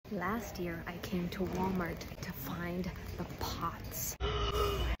Last year, I came to Walmart to find the pots.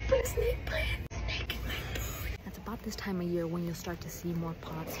 Put a snake plant. Snake in my food. That's about this time of year when you'll start to see more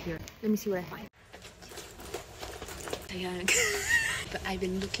pots here. Let me see what I find. But I've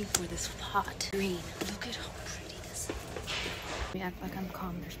been looking for this pot. Green. Look at how pretty this is. Let me act like I'm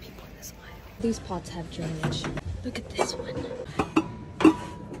calm. There's people in this aisle. These pots have drainage. Look at this one. It's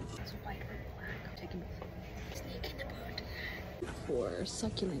white or black. Taking snake in the boot. For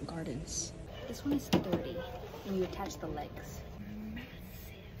succulent gardens. This one is 30 and you attach the legs. Massive.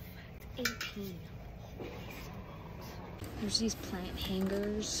 It's 18. There's these plant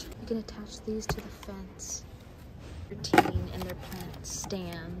hangers. You can attach these to the fence. 13 and their plant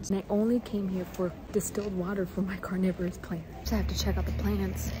stands. And I only came here for distilled water for my carnivorous plants. So I have to check out the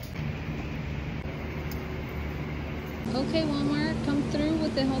plants. Okay, Walmart, come through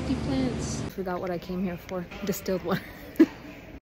with the healthy plants. I forgot what I came here for. Distilled water.